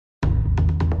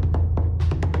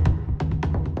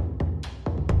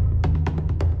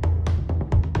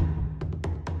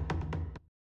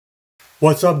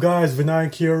What's up guys,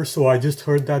 Vinayak here. So I just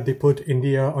heard that they put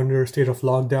India under a state of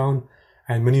lockdown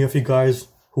and many of you guys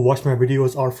who watch my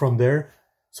videos are from there.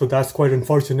 So that's quite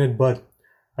unfortunate, but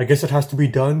I guess it has to be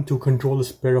done to control the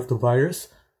spread of the virus.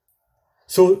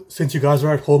 So since you guys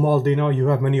are at home all day now, you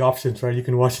have many options, right? You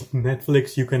can watch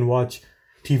Netflix, you can watch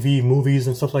TV, movies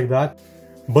and stuff like that.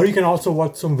 But you can also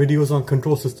watch some videos on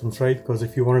control systems, right? Because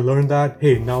if you want to learn that,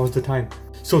 hey, now is the time.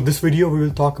 So this video we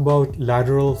will talk about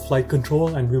lateral flight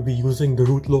control, and we'll be using the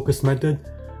Root Locus Method,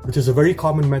 which is a very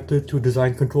common method to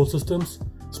design control systems,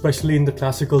 especially in the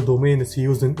classical domain. It's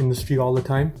used in industry all the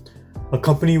time. A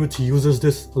company which uses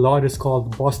this a lot is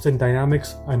called Boston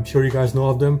Dynamics. I'm sure you guys know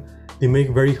of them. They make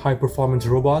very high performance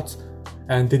robots,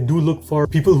 and they do look for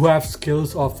people who have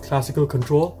skills of classical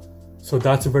control. So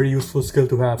that's a very useful skill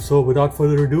to have. So without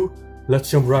further ado, let's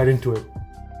jump right into it.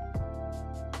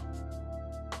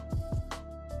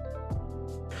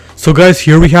 So guys,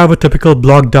 here we have a typical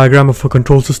block diagram of a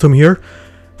control system here.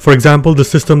 For example, the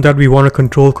system that we want to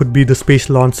control could be the space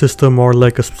launch system or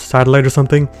like a satellite or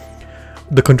something.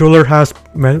 The controller has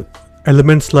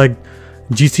elements like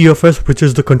GC, which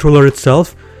is the controller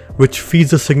itself, which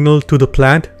feeds a signal to the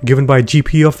plant given by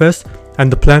GP,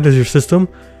 and the plant is your system.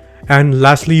 And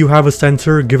lastly, you have a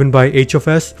sensor given by H.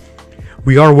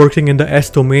 We are working in the S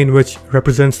domain, which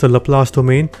represents the Laplace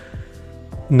domain.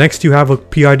 Next, you have a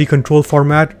PID control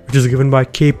format, which is given by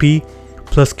Kp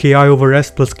plus Ki over S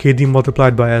plus Kd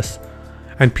multiplied by S.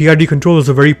 And PID control is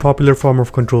a very popular form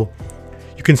of control.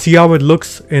 You can see how it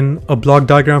looks in a block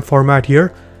diagram format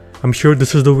here. I'm sure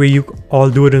this is the way you all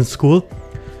do it in school.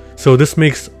 So this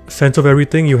makes sense of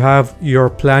everything. You have your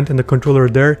plant and the controller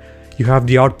there. You have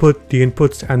the output, the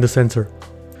inputs, and the sensor.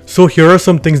 So here are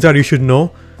some things that you should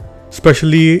know,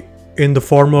 especially in the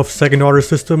form of second order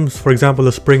systems, for example,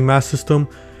 a spring mass system.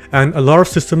 And a lot of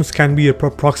systems can be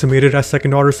approximated as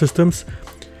second order systems.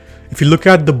 If you look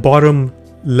at the bottom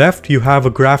left, you have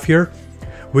a graph here,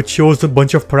 which shows a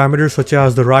bunch of parameters such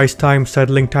as the rise time,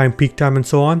 settling time, peak time, and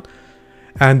so on.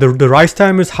 And the rise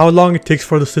time is how long it takes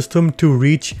for the system to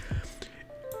reach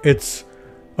its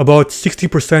about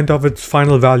 60% of its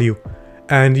final value.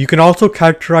 And you can also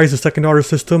characterize the second order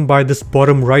system by this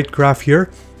bottom right graph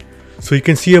here. So you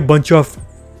can see a bunch of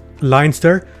lines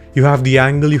there. You have the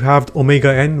angle, you have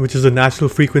omega n, which is the natural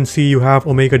frequency, you have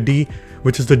omega d,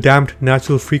 which is the damped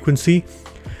natural frequency,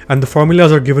 and the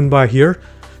formulas are given by here.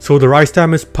 So the rise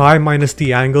time is pi minus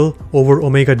the angle over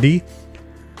omega d.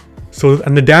 So,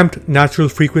 and the damped natural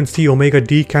frequency omega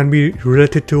d can be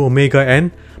related to omega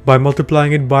n by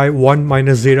multiplying it by 1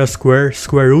 minus zeta square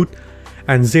root,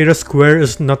 and zeta square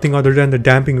is nothing other than the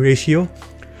damping ratio,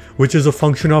 which is a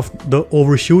function of the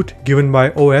overshoot given by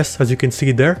OS, as you can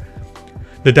see there.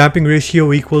 The damping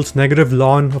ratio equals negative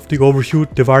ln of the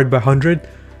overshoot divided by 100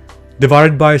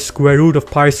 divided by square root of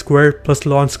pi squared plus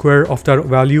ln square of that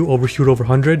value overshoot over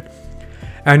 100.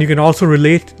 And you can also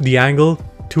relate the angle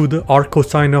to the arc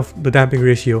cosine of the damping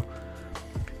ratio.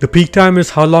 The peak time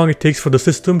is how long it takes for the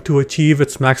system to achieve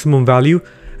its maximum value,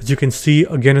 as you can see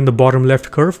again in the bottom left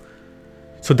curve.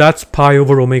 So that's pi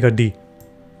over omega d.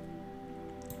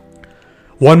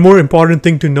 One more important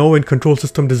thing to know in control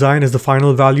system design is the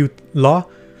final value law.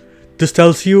 This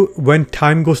tells you when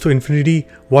time goes to infinity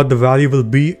what the value will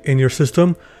be in your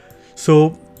system.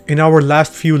 So in our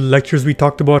last few lectures we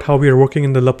talked about how we are working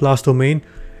in the Laplace domain,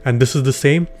 and this is the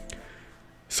same.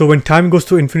 So when time goes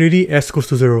to infinity, S goes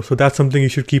to 0. So that's something you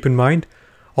should keep in mind.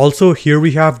 Also here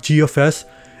we have G of S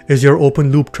is your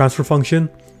open loop transfer function.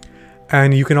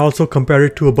 And you can also compare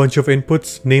it to a bunch of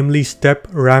inputs, namely step,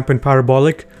 ramp, and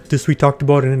parabolic. This we talked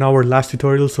about in our last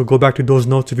tutorial, so go back to those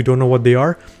notes if you don't know what they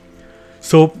are.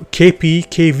 So Kp,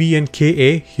 Kv, and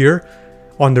Ka here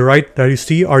on the right that you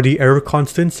see are the error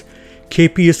constants.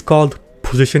 Kp is called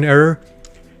position error,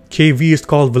 Kv is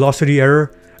called velocity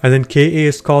error, and then Ka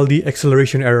is called the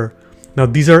acceleration error. Now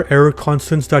these are error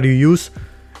constants that you use,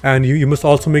 and you must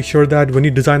also make sure that when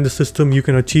you design the system you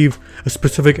can achieve a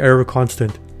specific error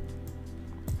constant.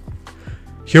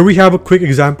 Here we have a quick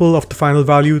example of the final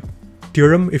value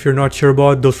theorem if you're not sure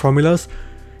about those formulas.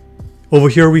 Over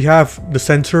here we have the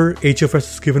sensor, H of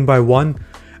S is given by 1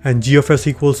 and G of S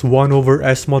equals 1 over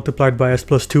S multiplied by S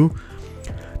plus 2.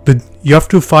 You have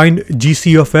to find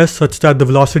GC of S such that the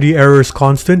velocity error is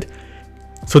constant.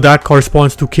 So that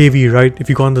corresponds to Kv, right? If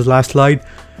you go on the last slide,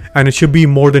 and it should be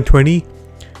more than 20.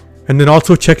 And then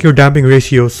also check your damping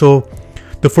ratio. So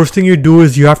the first thing you do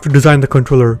is you have to design the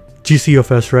controller, GC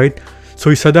of S, right? So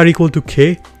you set that equal to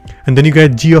K, and then you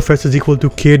get G of S is equal to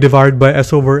K divided by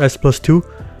S over S plus 2.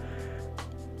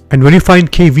 And when you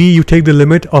find Kv, you take the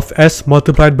limit of S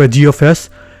multiplied by G of S,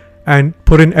 and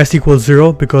put in s equals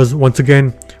 0, because once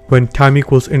again, when time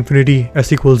equals infinity,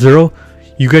 s equals 0,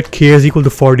 you get k is equal to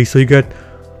 40. So you get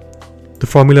the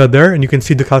formula there, and you can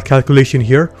see the calculation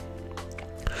here.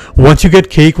 Once you get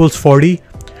k equals 40,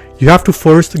 you have to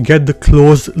first get the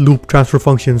closed loop transfer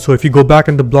function. So if you go back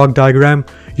in the block diagram,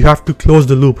 you have to close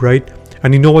the loop, right?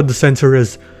 And you know what the sensor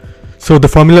is. So the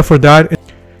formula for that,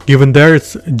 given there,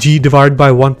 it's g divided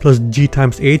by 1 plus g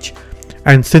times h.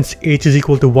 And since h is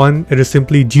equal to 1, it is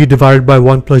simply g divided by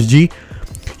 1 plus g.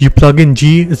 You plug in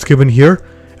g, it's given here,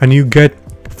 and you get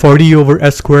 40 over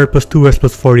s squared plus 2s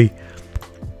plus 40.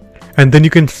 And then you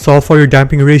can solve for your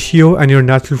damping ratio and your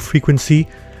natural frequency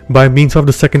by means of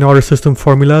the second order system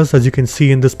formulas, as you can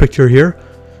see in this picture here.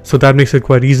 So that makes it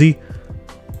quite easy.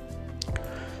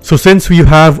 So since you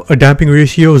have a damping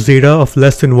ratio zeta of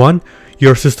less than 1,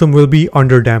 your system will be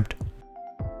underdamped.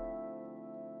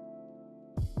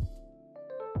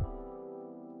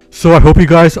 So I hope you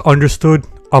guys understood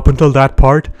up until that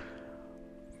part.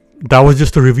 That was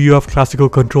just a review of classical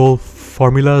control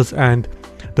formulas and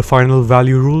the final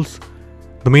value rules.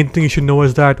 The main thing you should know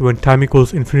is that when time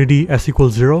equals infinity, s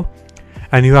equals 0,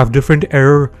 and you have different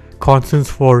error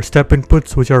constants for step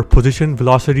inputs, which are position,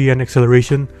 velocity, and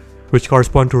acceleration, which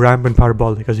correspond to ramp and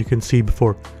parabolic, as you can see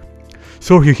before.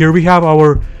 So here we have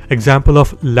our example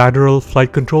of lateral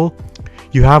flight control.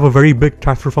 You have a very big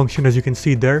transfer function, as you can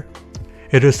see there.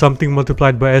 It is something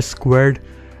multiplied by s squared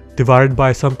divided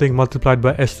by something multiplied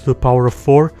by s to the power of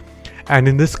 4. And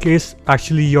in this case,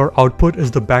 actually your output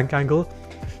is the bank angle.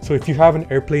 So if you have an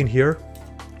airplane here,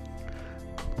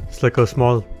 it's like a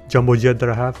small jumbo jet that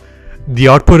I have. The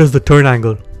output is the turn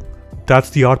angle. That's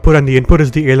the output, and the input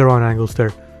is the aileron angles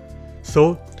there.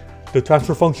 So the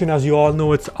transfer function, as you all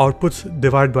know, it's outputs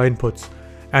divided by inputs.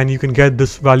 And you can get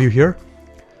this value here.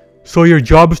 So your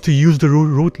job is to use the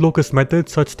root locus method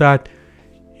such that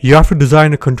you have to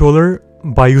design a controller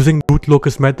by using the root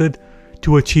locus method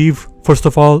to achieve, first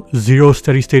of all, 0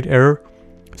 steady state error.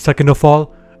 Second of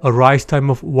all, a rise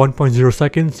time of 1.0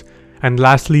 seconds. And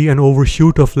lastly, an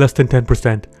overshoot of less than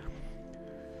 10%.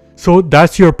 So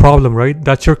that's your problem, right?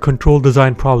 That's your control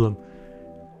design problem.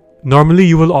 Normally,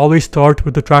 you will always start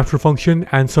with the transfer function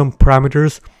and some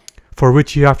parameters for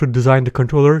which you have to design the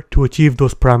controller to achieve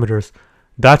those parameters.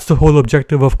 That's the whole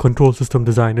objective of control system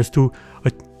design, is to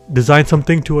design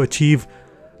something to achieve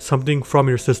something from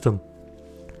your system.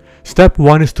 Step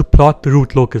 1 is to plot the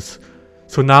root locus.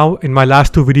 So now in my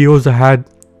last 2 videos, I had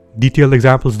detailed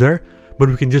examples there, but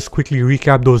we can just quickly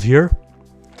recap those here.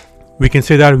 We can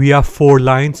say that we have 4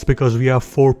 lines because we have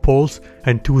 4 poles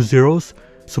and 2 zeros.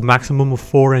 So maximum of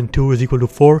 4 and 2 is equal to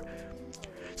 4.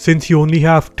 Since you only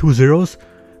have 2 zeros,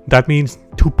 that means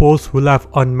 2 poles will have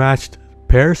unmatched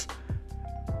pairs.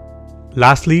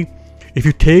 Lastly, if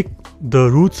you take the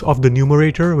roots of the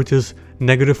numerator, which is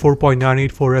negative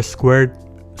 4.984s squared,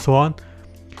 so on,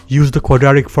 use the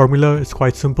quadratic formula. It's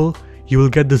quite simple. You will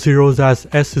get the zeros as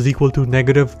s is equal to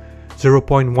negative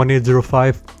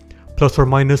 0.1805 plus or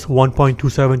minus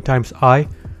 1.27 times I.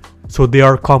 So they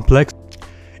are complex.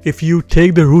 If you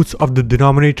take the roots of the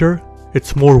denominator,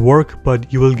 it's more work,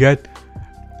 but you will get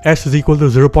s is equal to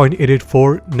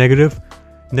 0.884 negative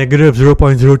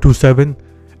 0.027,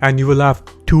 and you will have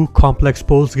 2 complex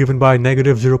poles given by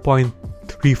negative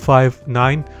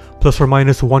 0.359 plus or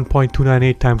minus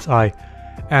 1.298 times I.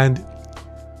 And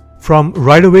from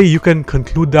right away you can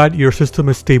conclude that your system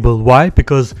is stable. Why?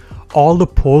 Because all the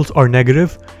poles are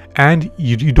negative and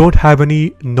you don't have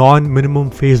any non-minimum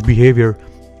phase behavior,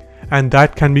 and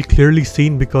that can be clearly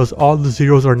seen because all the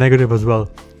zeros are negative as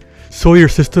well. So your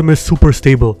system is super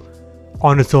stable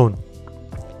on its own.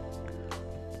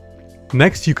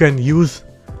 Next, you can use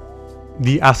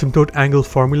the asymptote angle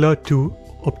formula to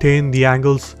obtain the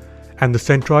angles and the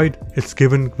centroid. It's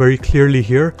given very clearly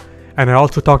here, and I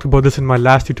also talked about this in my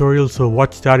last tutorial, so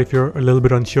watch that if you're a little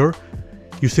bit unsure.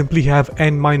 You simply have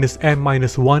n minus m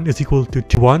minus 1 is equal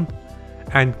to 1,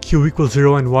 and q equals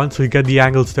 0 and 1, so you get the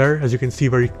angles there, as you can see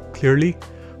very clearly.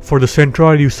 For the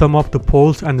centroid, you sum up the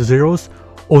poles and the zeros,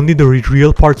 only the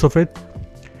real parts of it,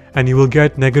 and you will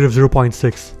get negative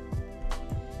 0.6.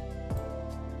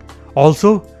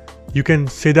 Also, you can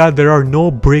say that there are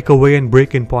no breakaway and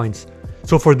break-in points.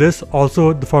 So for this,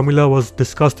 also the formula was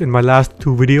discussed in my last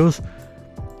 2 videos.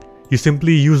 You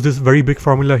simply use this very big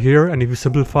formula here, and if you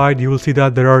simplify it, you will see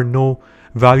that there are no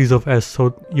values of s.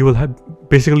 So you will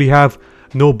basically have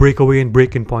no breakaway and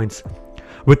break-in points.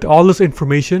 With all this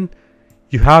information,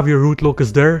 you have your root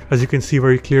locus there, as you can see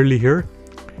very clearly here.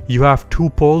 You have 2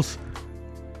 poles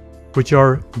which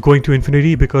are going to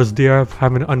infinity because they have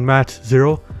an unmatched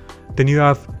 0. Then you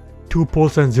have 2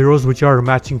 poles and zeros which are a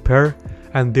matching pair,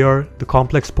 and they are the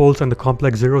complex poles and the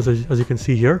complex zeros, as you can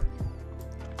see here.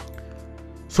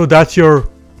 So that's your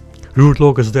root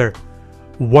locus there.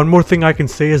 One more thing I can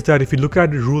say is that if you look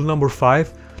at rule number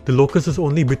 5, the locus is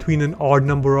only between an odd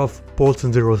number of poles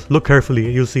and zeros. Look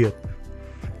carefully, you'll see it.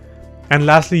 And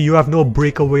lastly, you have no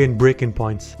breakaway and break-in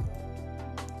points.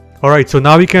 Alright, so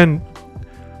now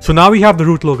we have the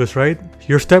root locus, right?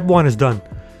 Your step 1 is done.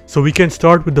 So we can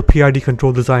start with the PID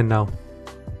control design now.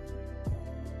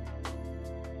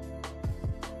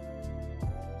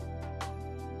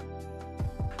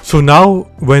 So now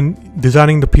when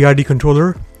designing the PID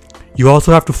controller, you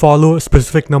also have to follow a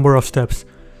specific number of steps.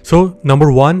 So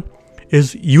number 1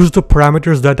 is use the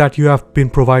parameters that you have been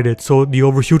provided. So the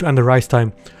overshoot and the rise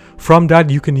time. From that,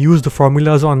 you can use the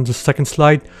formulas on the second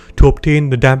slide to obtain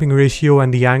the damping ratio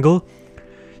and the angle.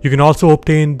 You can also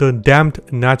obtain the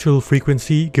damped natural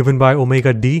frequency given by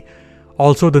omega d,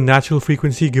 also the natural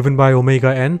frequency given by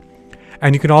omega n,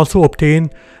 and you can also obtain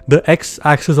the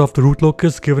x-axis of the root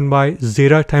locus given by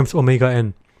zeta times omega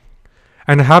n.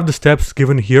 And I have the steps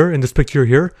given here in this picture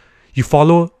here. You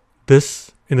follow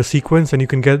this in a sequence and you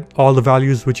can get all the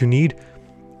values which you need,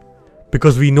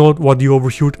 because we know what the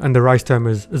overshoot and the rise time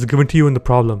is. It's given to you in the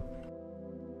problem.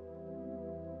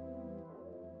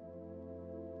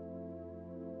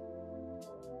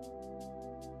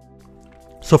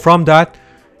 So from that,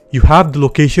 you have the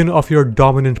location of your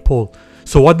dominant pole.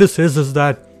 So what this is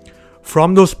that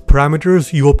from those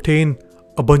parameters, you obtain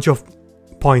a bunch of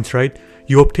points, right?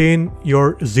 You obtain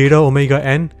your zeta omega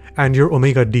n and your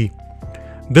omega d.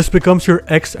 This becomes your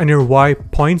x and your y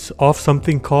points of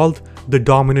something called the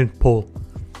dominant pole.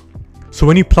 So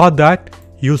when you plot that,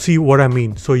 you'll see what I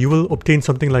mean. So you will obtain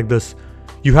something like this.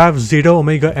 You have zeta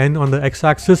omega n on the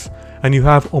x-axis and you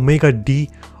have omega d,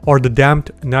 or the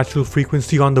damped natural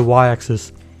frequency, on the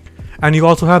y-axis. And you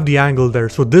also have the angle there.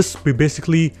 So this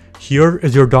basically here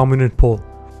is your dominant pole.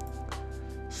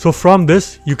 So from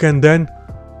this, you can then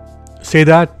say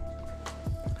that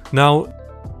now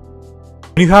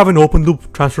when you have an open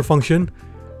loop transfer function,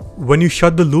 when you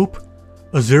shut the loop,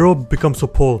 a zero becomes a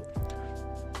pole.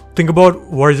 Think about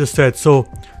what I just said. So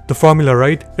the formula,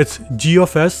 right? It's g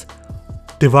of s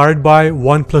divided by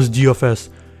 1 plus g of s.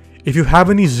 If you have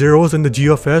any zeros in the g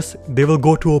of s, they will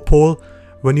go to a pole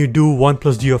when you do 1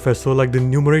 plus g of s. So like the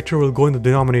numerator will go in the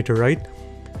denominator, right?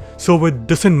 So with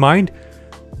this in mind,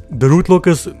 the root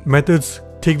locus methods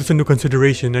take this into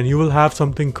consideration, and you will have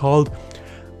something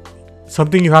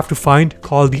you have to find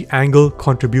called the angle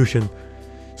contribution.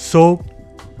 So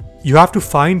you have to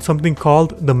find something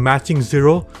called the matching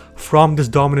zero from this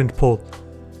dominant pole.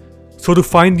 So to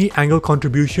find the angle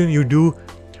contribution, you do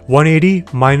 180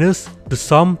 minus the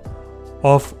sum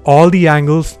of all the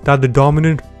angles that the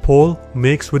dominant pole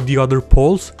makes with the other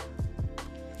poles,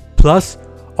 plus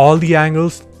all the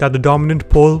angles that the dominant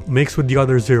pole makes with the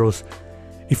other zeros.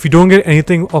 If you don't get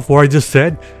anything of what I just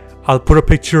said, I'll put a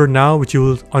picture now which you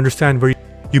will understand very.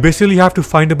 You basically have to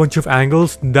find a bunch of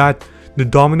angles that the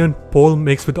dominant pole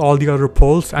makes with all the other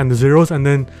poles and the zeros, and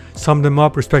then sum them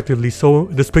up respectively. So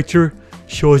this picture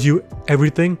shows you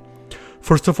everything.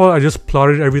 First of all, I just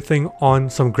plotted everything on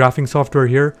some graphing software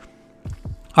here.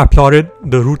 I plotted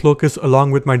the root locus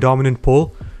along with my dominant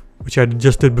pole, which I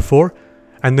just did before,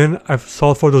 and then I've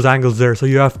solved for those angles there. So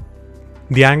you have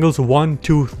the angles 1,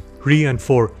 2, 3, and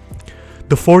 4.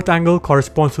 The fourth angle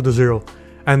corresponds to the zero,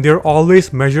 and they're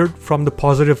always measured from the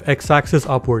positive x-axis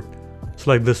upward.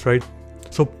 So like this, right?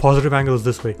 So positive angle is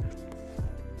this way.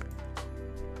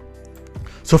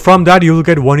 So from that, you will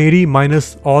get 180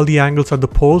 minus all the angles at the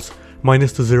poles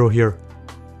minus the zero here.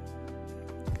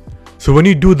 So when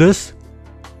you do this,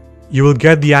 you will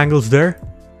get the angles there.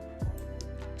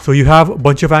 So you have a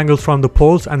bunch of angles from the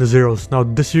poles and the zeros. Now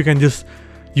this you can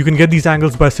get these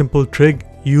angles by simple trig.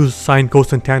 Use sine,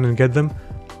 cos, and tan and get them,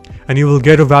 and you will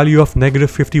get a value of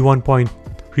negative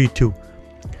 51.32.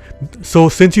 So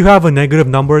since you have a negative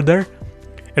number there,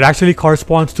 it actually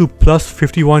corresponds to plus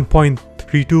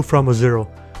 51.32 from a zero.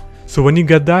 So when you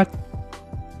get that,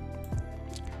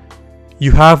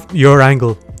 you have your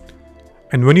angle,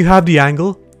 and when you have the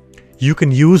angle, you can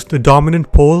use the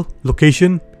dominant pole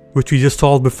location, which we just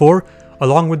solved before,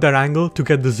 along with that angle to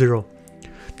get the zero.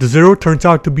 The zero turns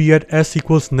out to be at s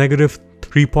equals negative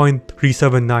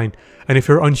 3.379, and if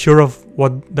you're unsure of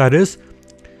what that is,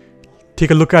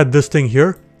 take a look at this thing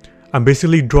here. I'm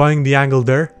basically drawing the angle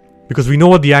there because we know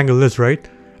what the angle is, right?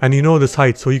 And you know this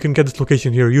height, so you can get this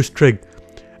location here. Use trig,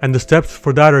 and the steps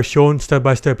for that are shown step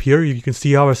by step here. You can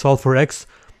see how I solve for x.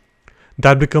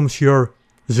 That becomes your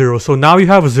zero. So now you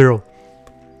have a zero.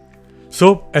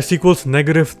 So s equals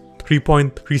negative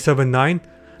 3.379.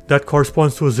 That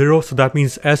corresponds to a zero, so that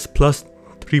means s plus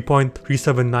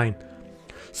 3.379.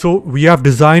 So we have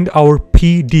designed our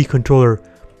PID controller.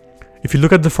 If you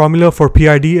look at the formula for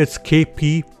PID, it's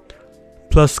Kp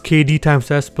plus Kd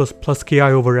times S plus Ki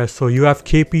over S. So you have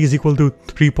Kp is equal to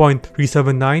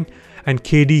 3.379 and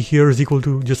Kd here is equal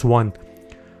to just 1.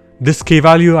 This K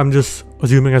value I'm just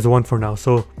assuming as 1 for now.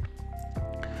 So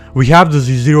we have the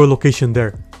 0 location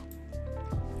there.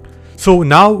 So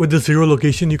now with the 0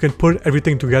 location, you can put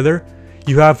everything together.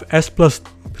 You have S plus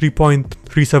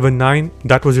 3.379,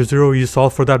 that was your 0, you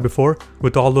solved for that before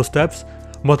with all those steps,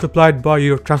 multiplied by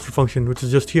your transfer function, which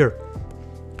is just here.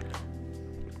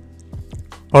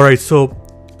 Alright, so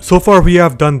far we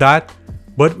have done that,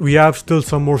 but we have still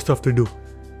some more stuff to do.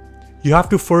 You have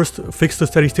to first fix the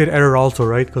steady state error also,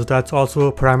 right? Because that's also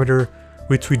a parameter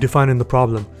which we define in the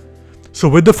problem. So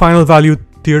with the final value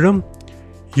theorem,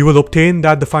 you will obtain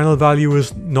that the final value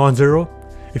is non-zero.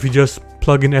 If you just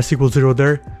plug in S equals 0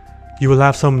 there, you will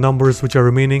have some numbers which are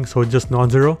remaining, so it's just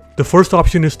non-zero. The first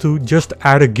option is to just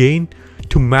add a gain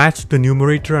to match the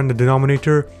numerator and the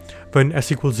denominator when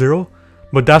S equals 0,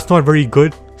 but that's not very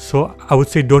good, so I would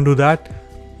say don't do that.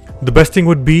 The best thing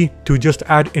would be to just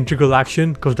add integral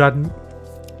action, because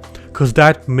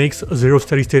that makes a 0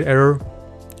 steady state error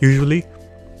usually.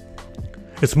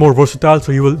 It's more versatile,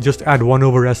 so you will just add 1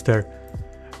 over S there.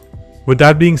 With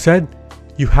that being said,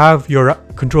 you have your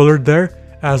controller there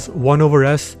as 1 over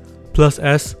S plus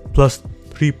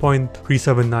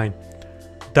 3.379.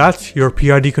 That's your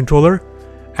PID controller,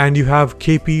 and you have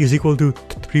Kp is equal to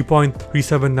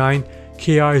 3.379,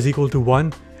 Ki is equal to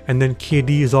 1, and then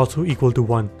Kd is also equal to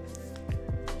 1.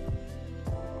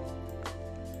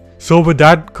 So with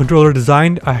that controller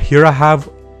designed, here I have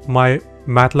my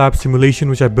MATLAB simulation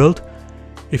which I built.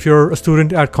 If you're a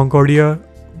student at Concordia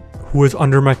who is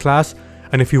under my class,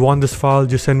 and if you want this file,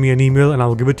 just send me an email and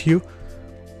I'll give it to you.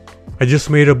 I just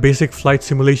made a basic flight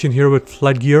simulation here with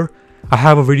flight gear. I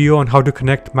have a video on how to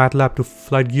connect MATLAB to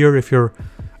flight gear if you're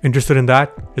interested in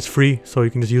that. It's free, so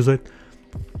you can just use it.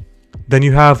 Then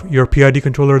you have your PID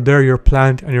controller there, your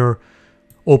plant, and your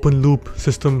open loop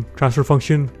system transfer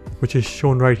function, which is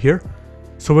shown right here.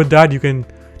 So with that, you can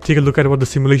take a look at what the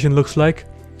simulation looks like.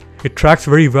 It tracks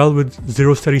very well with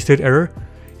 0 steady state error.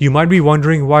 You might be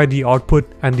wondering why the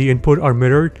output and the input are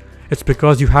mirrored. It's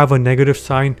because you have a negative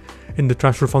sign in the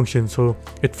transfer function, so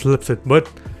it flips it, but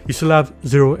you still have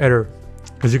 0 error.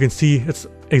 As you can see, it's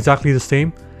exactly the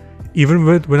same. Even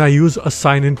when I use a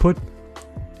sign input,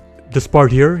 this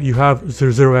part here, you have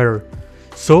 0 error.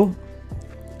 So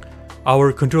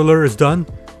our controller is done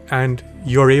and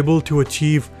you're able to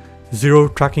achieve 0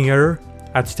 tracking error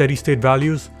at steady state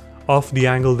values of the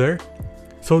angle there.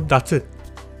 So that's it.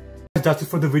 That's it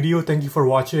for the video. Thank you for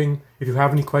watching. If you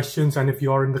have any questions, and if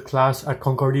you are in the class at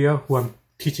Concordia who I'm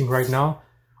teaching right now,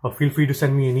 feel free to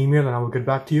send me an email and I will get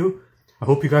back to you. I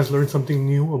hope you guys learned something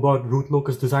new about root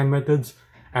locus design methods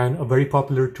and a very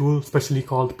popular tool, especially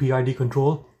called PID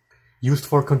Control, used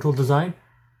for control design.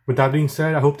 With that being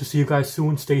said, I hope to see you guys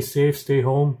soon. Stay safe, stay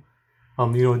home.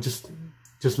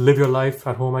 Just live your life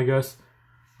at home, I guess.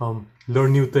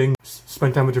 Learn new things,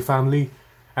 spend time with your family,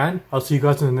 and I'll see you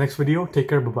guys in the next video. Take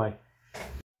care, bye-bye.